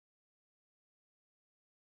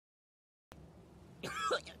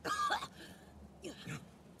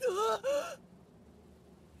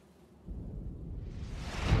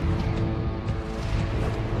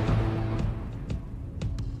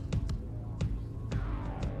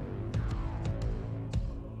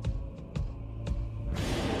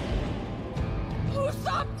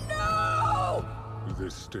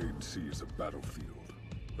This stained sea is a battlefield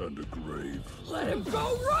and a grave. Let him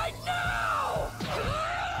go right now!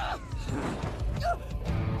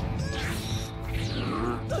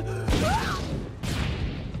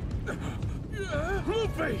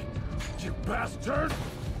 Luffy! You bastard!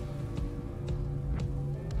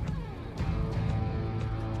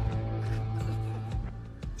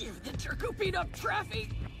 The Turku beat up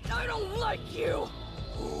Traffy! I don't like you!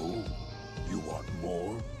 Oh, you want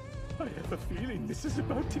more? I have a feeling this is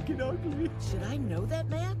about to get ugly. Should I know that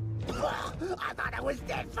man? I thought I was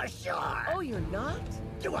dead for sure! Oh, you're not?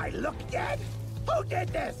 Do I look dead? Who did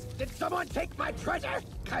this? Did someone take my treasure?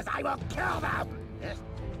 Cause I will kill them!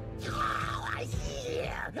 Oh, I see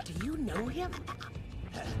here! Do you know him?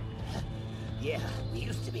 Yeah, we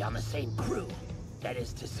used to be on the same crew. That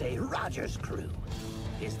is to say, Roger's crew.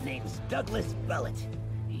 His name's Douglas Bullet.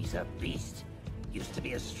 He's a beast. Used to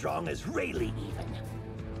be as strong as Rayleigh, even.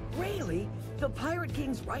 Rayleigh? The Pirate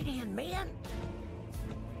King's right-hand man?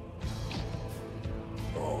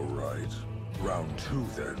 All right. Round 2,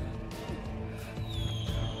 then.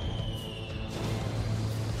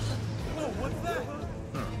 Oh, what's that?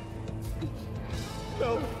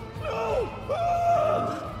 No! No!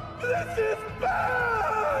 Ah! This is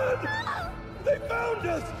bad! They found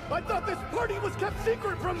us! I thought this party was kept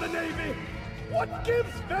secret from the Navy! What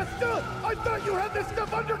gives, Vesta? I thought you had this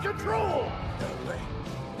stuff under control!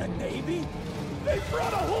 The Navy? They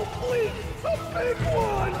brought a whole fleet! A big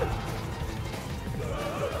one!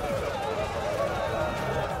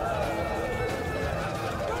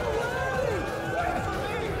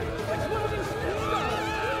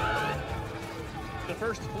 The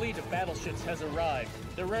first fleet of battleships has arrived.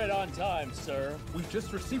 They're right on time, sir. We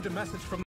just received a message from